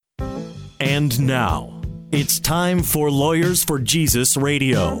And now, it's time for Lawyers for Jesus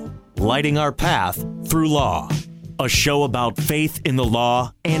Radio, lighting our path through law. A show about faith in the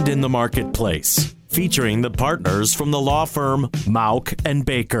law and in the marketplace, featuring the partners from the law firm Mauck and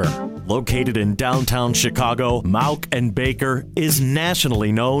Baker. Located in downtown Chicago, Mauck and Baker is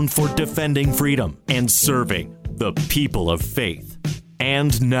nationally known for defending freedom and serving the people of faith.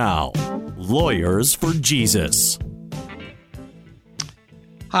 And now, Lawyers for Jesus.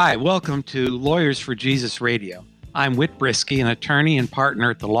 Hi, welcome to Lawyers for Jesus Radio. I'm Whit Brisky, an attorney and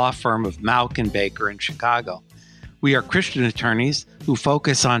partner at the law firm of Mauck and Baker in Chicago. We are Christian attorneys who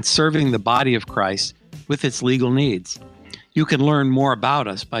focus on serving the body of Christ with its legal needs. You can learn more about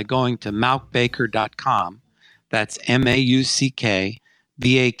us by going to mauckbaker.com. That's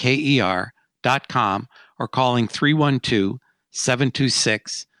MAUCKBAKER.com, or calling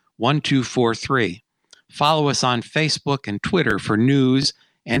 312-726-1243. Follow us on Facebook and Twitter for news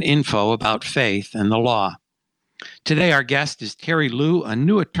and info about faith and the law. Today, our guest is Terry Liu, a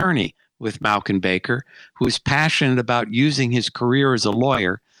new attorney with Mauck and Baker, who is passionate about using his career as a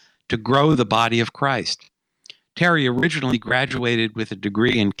lawyer to grow the body of Christ. Terry originally graduated with a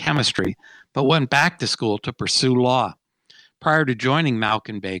degree in chemistry, but went back to school to pursue law. Prior to joining Mauck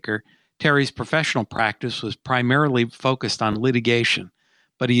and Baker, Terry's professional practice was primarily focused on litigation,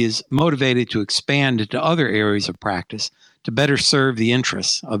 but he is motivated to expand into other areas of practice to better serve the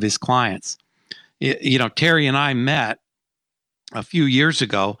interests of his clients. You know, Terry and I met a few years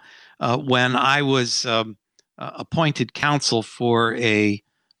ago when I was appointed counsel for a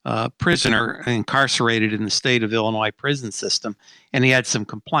prisoner incarcerated in the state of Illinois prison system, and he had some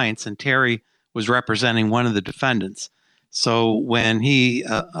complaints, and Terry was representing one of the defendants. So when he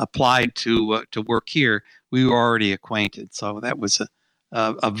applied to work here, we were already acquainted. So that was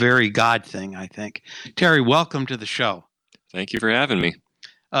a very God thing, I think. Terry, welcome to the show. Thank you for having me.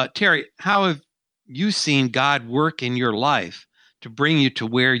 Terry, how have you seen God work in your life to bring you to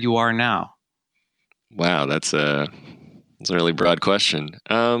where you are now? Wow, that's a really broad question.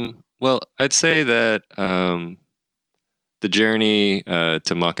 Well, I'd say that the journey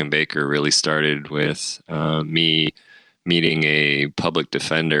to Mauck and Baker really started with me meeting a public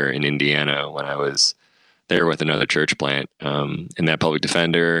defender in Indiana when I was there with another church plant. And that public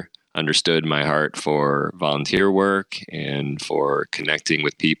defender understood my heart for volunteer work and for connecting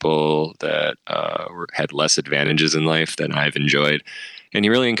with people that had less advantages in life than I've enjoyed. And he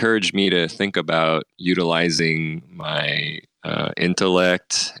really encouraged me to think about utilizing my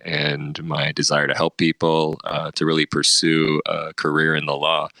intellect and my desire to help people to really pursue a career in the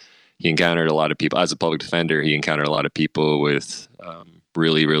law. He encountered a lot of people, as a public defender, he encountered a lot of people with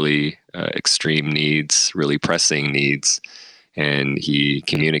really extreme needs, really pressing needs. And he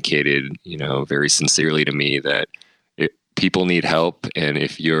communicated, very sincerely to me that people need help. And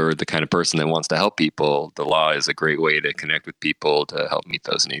if you're the kind of person that wants to help people, the law is a great way to connect with people to help meet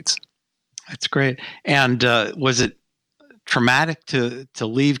those needs. That's great. And was it traumatic to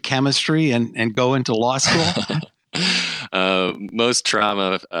leave chemistry and go into law school? Most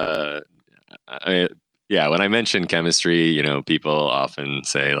trauma, when I mention chemistry, people often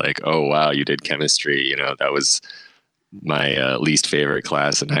say like, oh, wow, you did chemistry. That was my least favorite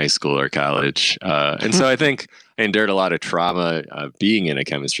class in high school or college. And so I think I endured a lot of trauma being in a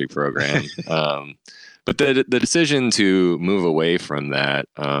chemistry program. But the decision to move away from that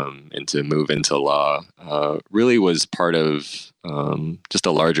and to move into law really was part of just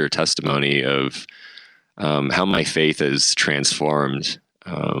a larger testimony of how my faith has transformed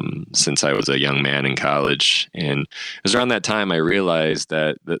since I was a young man in college. And it was around that time I realized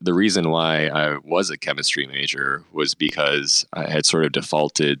that the reason why I was a chemistry major was because I had sort of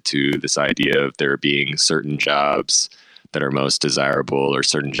defaulted to this idea of there being certain jobs that are most desirable or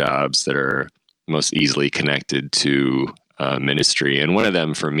certain jobs that are most easily connected to ministry. And one of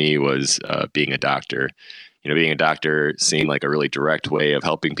them for me was being a doctor. Being a doctor seemed like a really direct way of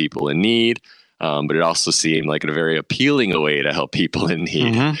helping people in need. But it also seemed like a very appealing way to help people in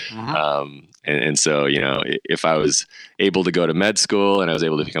need. And so, if I was able to go to med school and I was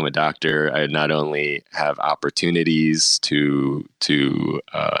able to become a doctor, I'd not only have opportunities to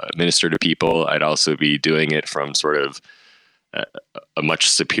minister to people, I'd also be doing it from sort of a much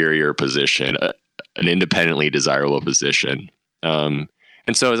superior position, an independently desirable position. And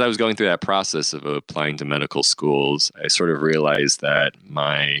so as I was going through that process of applying to medical schools, I sort of realized that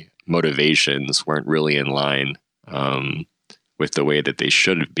my motivations weren't really in line with the way that they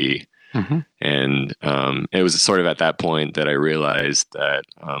should be. And it was sort of at that point that I realized that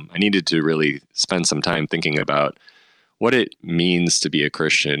I needed to really spend some time thinking about what it means to be a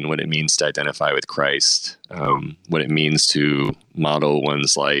Christian, what it means to identify with Christ, what it means to model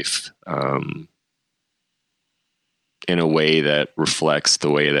one's life in a way that reflects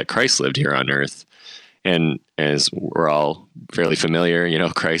the way that Christ lived here on earth. And as we're all fairly familiar,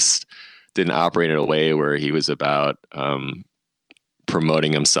 Christ didn't operate in a way where he was about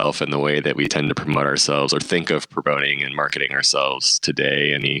promoting himself in the way that we tend to promote ourselves or think of promoting and marketing ourselves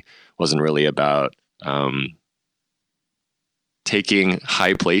today. And he wasn't really about taking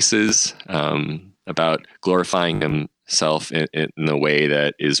high places, about glorifying himself in the way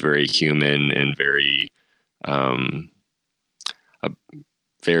that is very human and very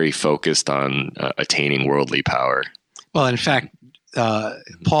focused on attaining worldly power. Well, in fact,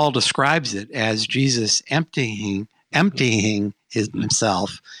 Paul describes it as Jesus emptying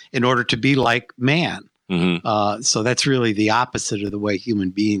himself in order to be like man. Mm-hmm. So that's really the opposite of the way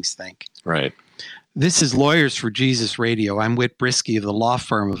human beings think. Right. This is Lawyers for Jesus Radio. I'm Whit Brisky of the law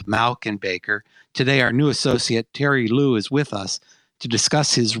firm of Mauck and Baker. Today, our new associate, Terry Liu, is with us to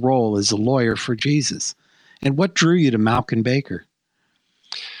discuss his role as a lawyer for Jesus. And what drew you to Mauck and Baker?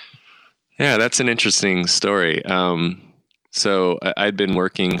 Yeah, that's an interesting story. So I'd been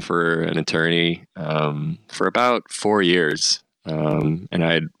working for an attorney for about 4 years, and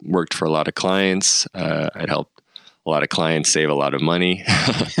I'd worked for a lot of clients. I'd helped a lot of clients save a lot of money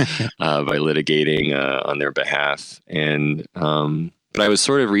by litigating on their behalf. And but I was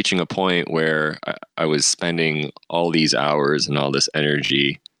sort of reaching a point where I was spending all these hours and all this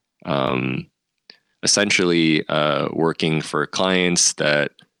energy essentially working for clients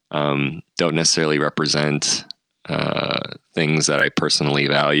that don't necessarily represent things that I personally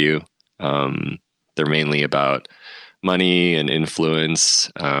value. They're mainly about money and influence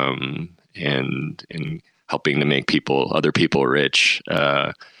and helping to make other people rich.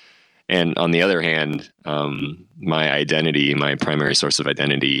 And on the other hand, my identity, my primary source of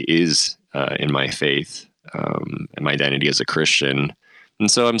identity is in my faith and my identity as a Christian. And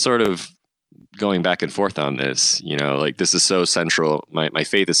so I'm sort of going back and forth on this, this is so central. My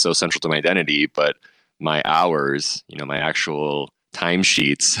faith is so central to my identity, but my hours, my actual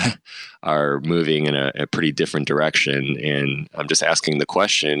timesheets are moving in a pretty different direction. And I'm just asking the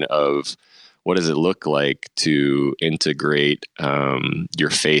question of what does it look like to integrate your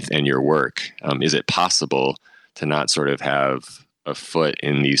faith and your work? Is it possible to not sort of have a foot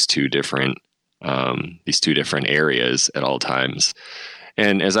in these two different areas at all times?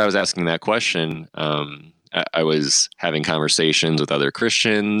 And as I was asking that question, I was having conversations with other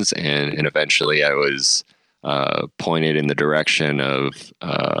Christians, and eventually I was pointed in the direction of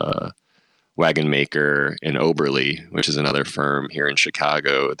Wagon Maker and Oberle, which is another firm here in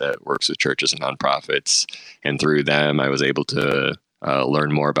Chicago that works with churches and nonprofits. And through them, I was able to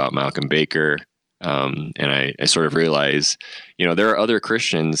learn more about Mauck and Baker. And I sort of realized, there are other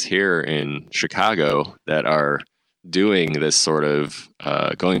Christians here in Chicago that are doing this sort of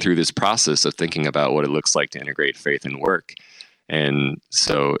going through this process of thinking about what it looks like to integrate faith and work. And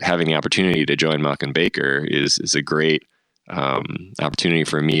so having the opportunity to join Mauck and Baker is a great opportunity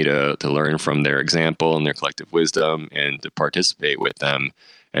for me to learn from their example and their collective wisdom and to participate with them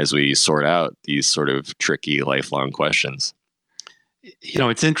as we sort out these sort of tricky lifelong questions.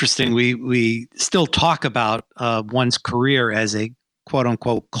 It's interesting. We still talk about one's career as a quote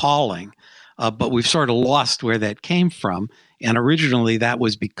unquote calling, but we've sort of lost where that came from. And originally that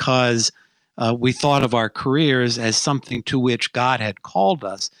was because we thought of our careers as something to which God had called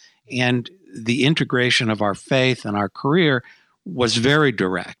us. And the integration of our faith and our career was very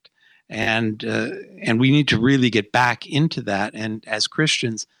direct. And we need to really get back into that. And as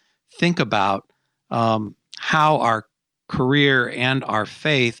Christians, think about how our career and our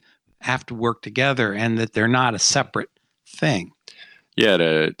faith have to work together and that they're not a separate thing. Yeah,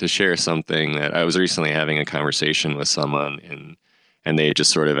 to share something that I was recently having a conversation with someone and they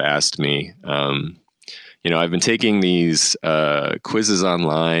just sort of asked me, I've been taking these quizzes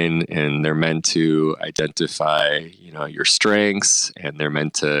online and they're meant to identify, your strengths, and they're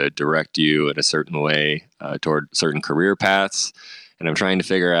meant to direct you in a certain way toward certain career paths. And I'm trying to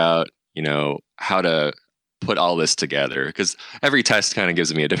figure out, how to put all this together, because every test kind of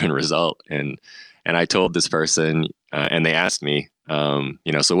gives me a different result. And I told this person and they asked me,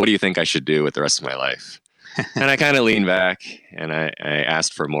 so what do you think I should do with the rest of my life? And I kind of leaned back and I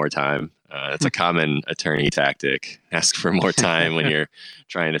asked for more time. It's a common attorney tactic. Ask for more time when you're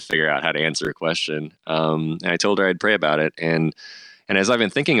trying to figure out how to answer a question. And I told her I'd pray about it. And as I've been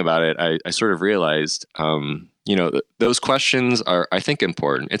thinking about it, I sort of realized, those questions are, I think,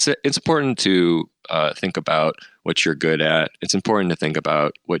 important. It's important to think about what you're good at. It's important to think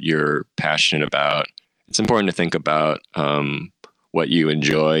about what you're passionate about. it's important to think about what you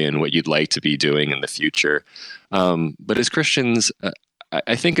enjoy and what you'd like to be doing in the future. But as Christians,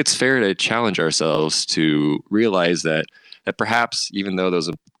 I think it's fair to challenge ourselves to realize that perhaps even though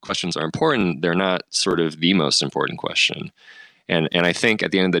those questions are important, they're not sort of the most important question. And I think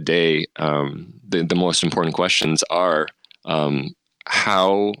at the end of the day, the most important questions are,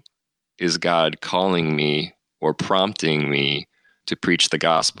 how is God calling me or prompting me to preach the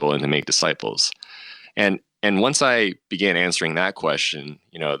gospel and to make disciples? And once I began answering that question,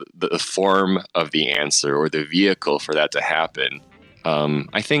 the form of the answer or the vehicle for that to happen,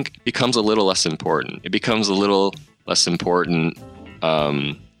 I think becomes a little less important. It becomes a little less important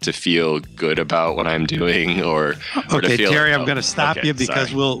to feel good about what I'm doing, or okay, to feel, Terry, I'm going to stop you because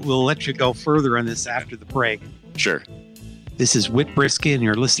sorry. we'll let you go further on this after the break. Sure. This is Whit Brisky, and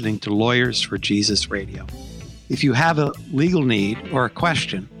you're listening to Lawyers for Jesus Radio. If you have a legal need or a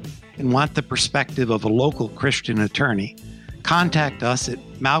question and want the perspective of a local Christian attorney, contact us at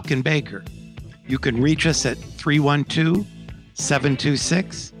Mauck & Baker. You can reach us at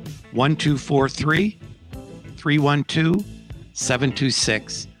 312-726-1243,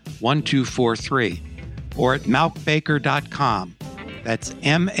 312-726-1243, or at mauckbaker.com. That's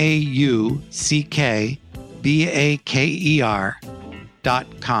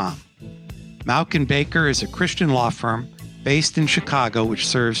MAUCKBAKER.com. Mauck & Baker is a Christian law firm based in Chicago, which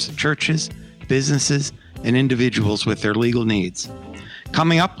serves churches, businesses, and individuals with their legal needs.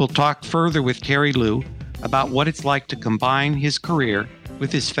 Coming up, we'll talk further with Terry Liu about what it's like to combine his career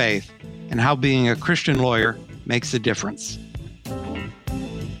with his faith and how being a Christian lawyer makes a difference.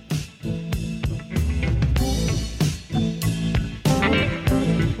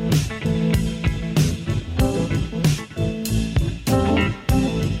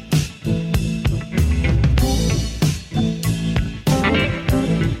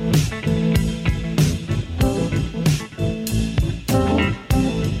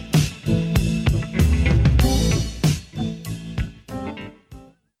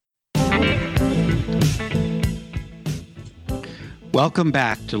 Welcome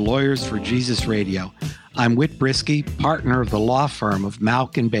back to Lawyers for Jesus Radio. I'm Whit Brisky, partner of the law firm of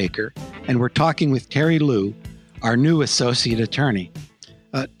Mauck & Baker, and we're talking with Terry Liu, our new associate attorney.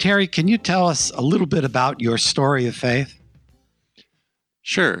 Terry, can you tell us a little bit about your story of faith?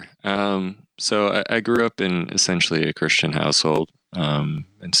 Sure. So I grew up in essentially a Christian household, and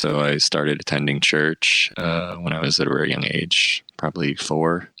so I started attending church when I was at a very young age, probably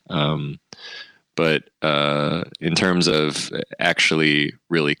 4. But in terms of actually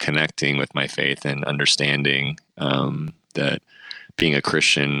really connecting with my faith and understanding that being a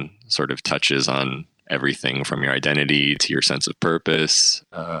Christian sort of touches on everything from your identity to your sense of purpose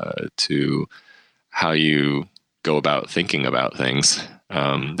to how you go about thinking about things,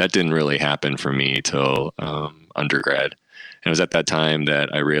 that didn't really happen for me till undergrad. And it was at that time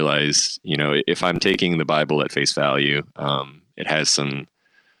that I realized, if I'm taking the Bible at face value, it has some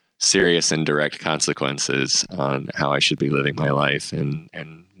serious and direct consequences on how I should be living my life and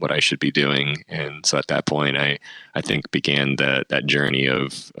what I should be doing. And so at that point, I think began that journey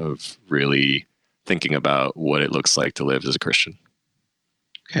of really thinking about what it looks like to live as a Christian.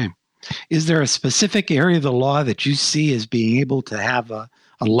 Okay. Is there a specific area of the law that you see as being able to have a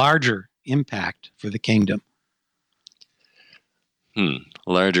larger impact for the kingdom?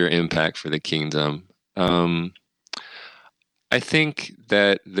 Larger impact for the kingdom. I think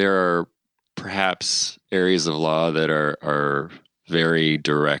that there are perhaps areas of law that are very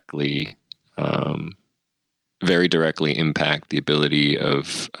directly impact the ability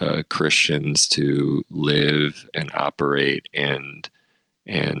of Christians to live and operate and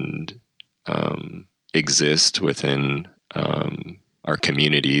exist within our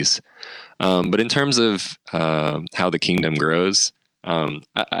communities. But in terms of how the kingdom grows,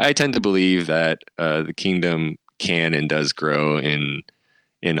 I tend to believe that the kingdom can and does grow in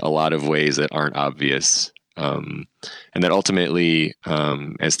a lot of ways that aren't obvious. And that ultimately,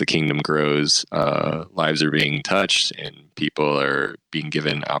 as the kingdom grows, lives are being touched and people are being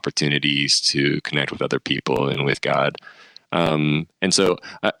given opportunities to connect with other people and with God. And so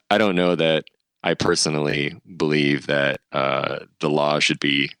I don't know that I personally believe that the law should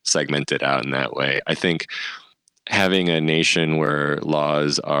be segmented out in that way. I think having a nation where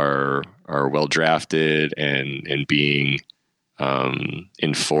laws are well drafted and being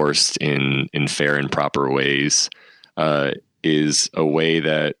enforced in fair and proper ways is a way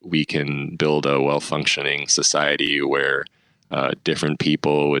that we can build a well-functioning society where different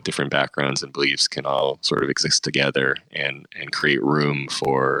people with different backgrounds and beliefs can all sort of exist together and create room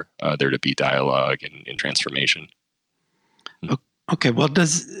for there to be dialogue and transformation. Okay, well,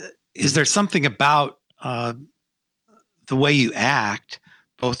 is there something about the way you act,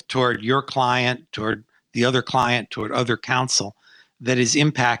 both toward your client, toward the other client, toward other counsel, that is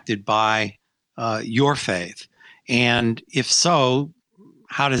impacted by your faith? And if so,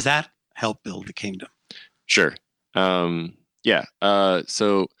 how does that help build the kingdom? Sure. Yeah.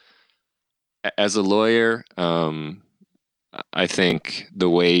 So as a lawyer, I think the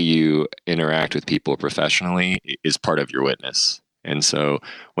way you interact with people professionally is part of your witness. And so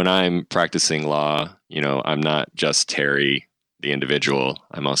when I'm practicing law, I'm not just Terry, the individual.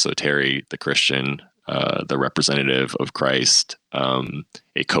 I'm also Terry, the Christian, the representative of Christ,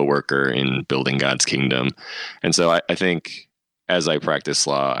 a coworker in building God's kingdom. And so I think as I practice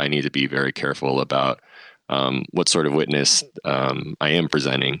law, I need to be very careful about what sort of witness I am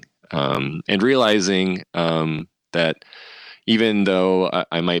presenting, and realizing that even though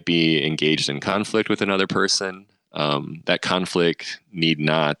I might be engaged in conflict with another person, that conflict need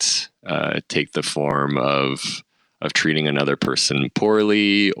not take the form of treating another person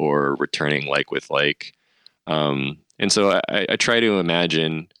poorly or returning like with like. And so I try to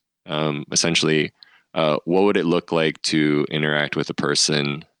imagine essentially what would it look like to interact with a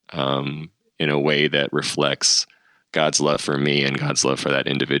person in a way that reflects God's love for me and God's love for that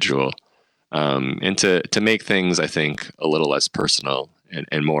individual. And to make things, I think, a little less personal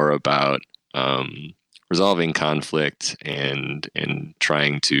and more about resolving conflict and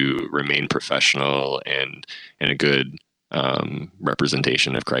trying to remain professional and a good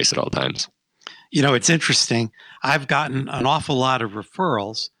representation of Christ at all times. It's interesting. I've gotten an awful lot of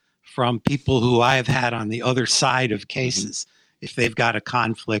referrals from people who I have had on the other side of cases, if they've got a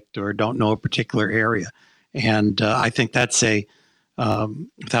conflict or don't know a particular area. And I think that's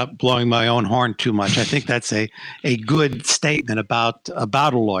without blowing my own horn too much, I think that's a good statement about a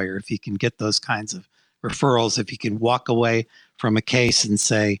lawyer. If you can get those kinds of referrals, if you can walk away from a case and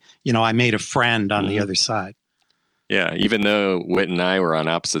say, I made a friend on the other side. Yeah, even though Whit and I were on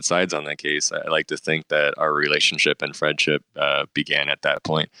opposite sides on that case, I like to think that our relationship and friendship began at that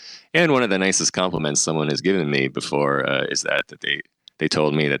point. And one of the nicest compliments someone has given me before is that they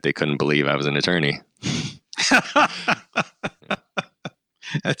told me that they couldn't believe I was an attorney.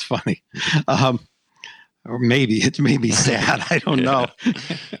 That's funny. Or maybe it may be sad. I don't know.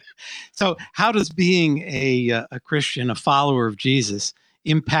 So how does being a Christian, a follower of Jesus,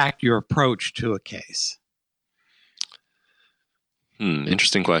 impact your approach to a case?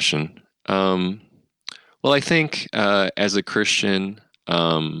 Interesting question. Well, I think as a Christian,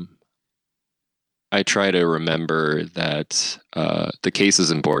 I try to remember that the case is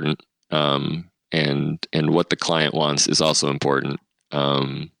important, and what the client wants is also important.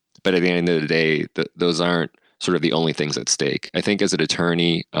 But at the end of the day, those aren't sort of the only things at stake. I think as an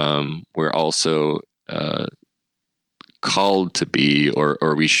attorney, we're also called to be,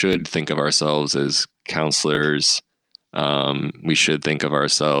 or we should think of ourselves as counselors. We should think of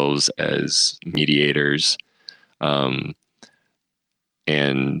ourselves as mediators. And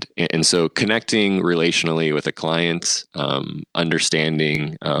so connecting relationally with a client,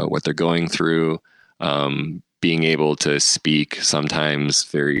 understanding what they're going through, being able to speak sometimes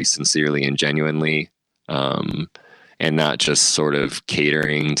very sincerely and genuinely, and not just sort of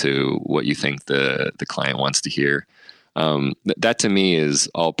catering to what you think the client wants to hear. That to me is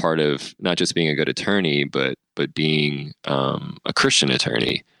all part of not just being a good attorney, but being a Christian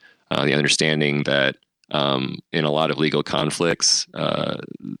attorney. The understanding that in a lot of legal conflicts,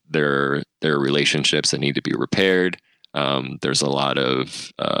 there are relationships that need to be repaired. There's a lot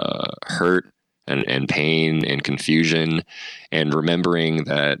of hurt and pain and confusion, and remembering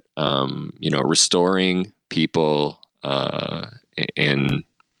that restoring people and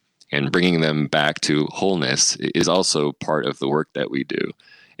bringing them back to wholeness is also part of the work that we do.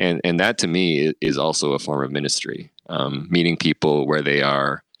 And that to me is also a form of ministry, meeting people where they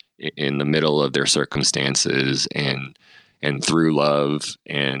are in the middle of their circumstances and through love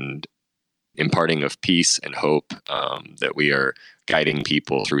and imparting of peace and hope, that we are guiding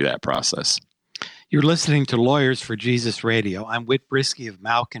people through that process. You're listening to Lawyers for Jesus Radio. I'm Whit Brisky of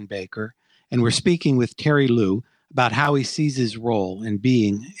Malkin Baker, and we're speaking with Terry Liu about how he sees his role in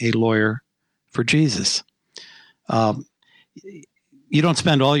being a lawyer for Jesus. You don't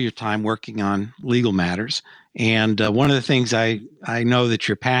spend all your time working on legal matters, and one of the things I know that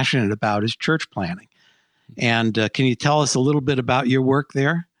you're passionate about is church planting. And can you tell us a little bit about your work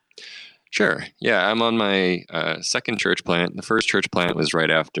there? Sure. Yeah, I'm on my second church plant. The first church plant was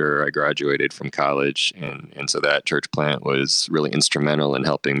right after I graduated from college, and so that church plant was really instrumental in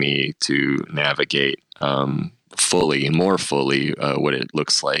helping me to navigate more fully what it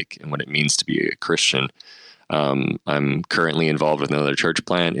looks like and what it means to be a Christian. I'm currently involved with another church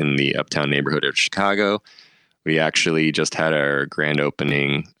plant in the uptown neighborhood of Chicago. We actually just had our grand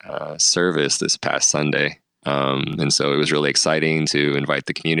opening service this past Sunday. And so it was really exciting to invite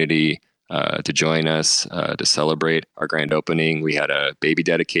the community to join us to celebrate our grand opening. We had a baby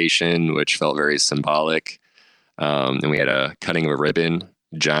dedication, which felt very symbolic. And we had a cutting of a ribbon,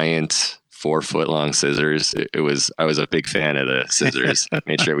 giant 4-foot long scissors. I was a big fan of the scissors.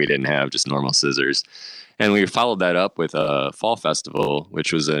 Made sure we didn't have just normal scissors. And we followed that up with a fall festival,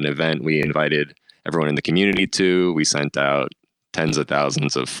 which was an event we invited everyone in the community to. We sent out tens of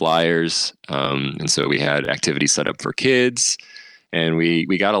thousands of flyers. And so we had activities set up for kids. And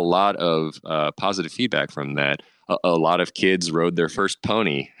we got a lot of positive feedback from that. A lot of kids rode their first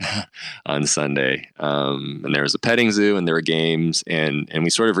pony on Sunday. And there was a petting zoo and there were games. And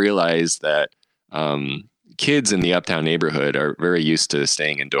we sort of realized that kids in the uptown neighborhood are very used to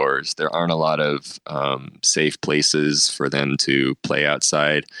staying indoors. There aren't a lot of safe places for them to play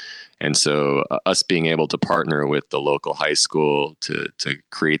outside. And so us being able to partner with the local high school to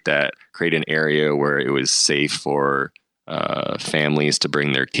create an area where it was safe for families to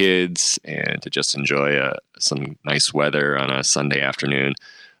bring their kids and to just enjoy some nice weather on a Sunday afternoon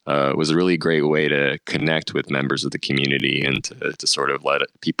was a really great way to connect with members of the community and to sort of let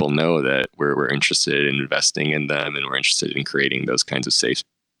people know that we're interested in investing in them and we're interested in creating those kinds of safe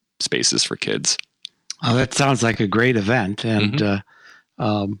spaces for kids. Oh, that sounds like a great event. And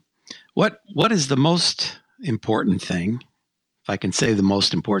what is the most important thing, if I can say the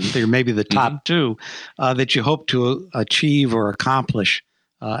most important thing, or maybe the top two, that you hope to achieve or accomplish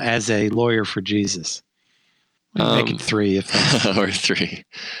as a lawyer for Jesus? Make it three, if that's or three.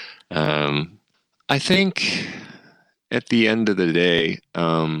 I think at the end of the day,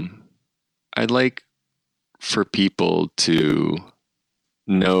 I'd like for people to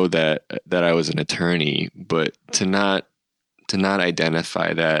know that I was an attorney, but to not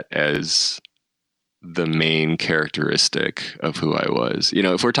identify that as the main characteristic of who I was. You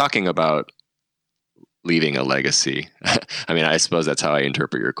know, if we're talking about leaving a legacy, I mean, I suppose that's how I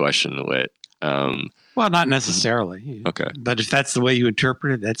interpret your question, Whit. Well, not necessarily. Okay. But if that's the way you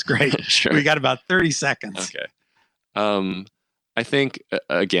interpret it, that's great. Sure. We got about 30 seconds. Okay. I think,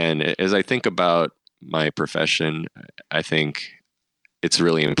 again, as I think about my profession, I think it's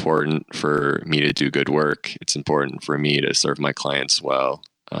really important for me to do good work. It's important for me to serve my clients well.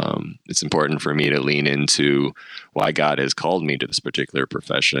 It's important for me to lean into why God has called me to this particular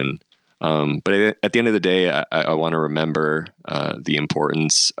profession. But at the end of the day, I want to remember the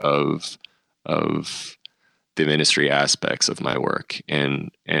importance of the ministry aspects of my work.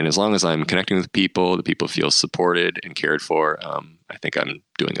 And as long as I'm connecting with people, the people feel supported and cared for, I think I'm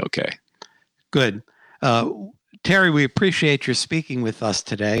doing okay. Good. Terry, we appreciate your speaking with us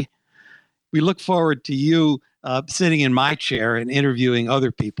today. We look forward to you sitting in my chair and interviewing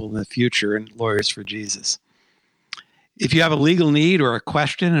other people in the future in Lawyers for Jesus. If you have a legal need or a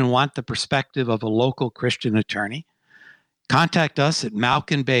question and want the perspective of a local Christian attorney, contact us at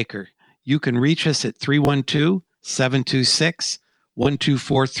Malkin Baker. You can reach us at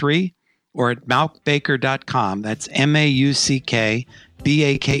 312-726-1243 or at malkbaker.com. That's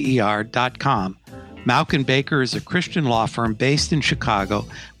MAUCKBAKER.com. Malkin Baker is a Christian law firm based in Chicago,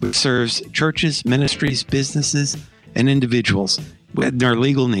 which serves churches, ministries, businesses, and individuals with their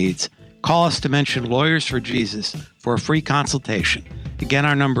legal needs. Call us to mention Lawyers for Jesus for a free consultation. Again,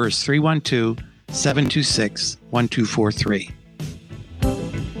 our number is 312-726-1243.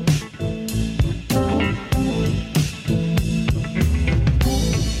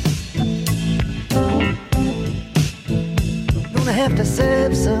 Gonna have to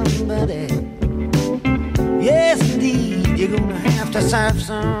serve somebody. Yes, indeed, you're gonna have to serve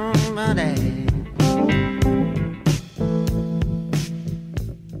somebody.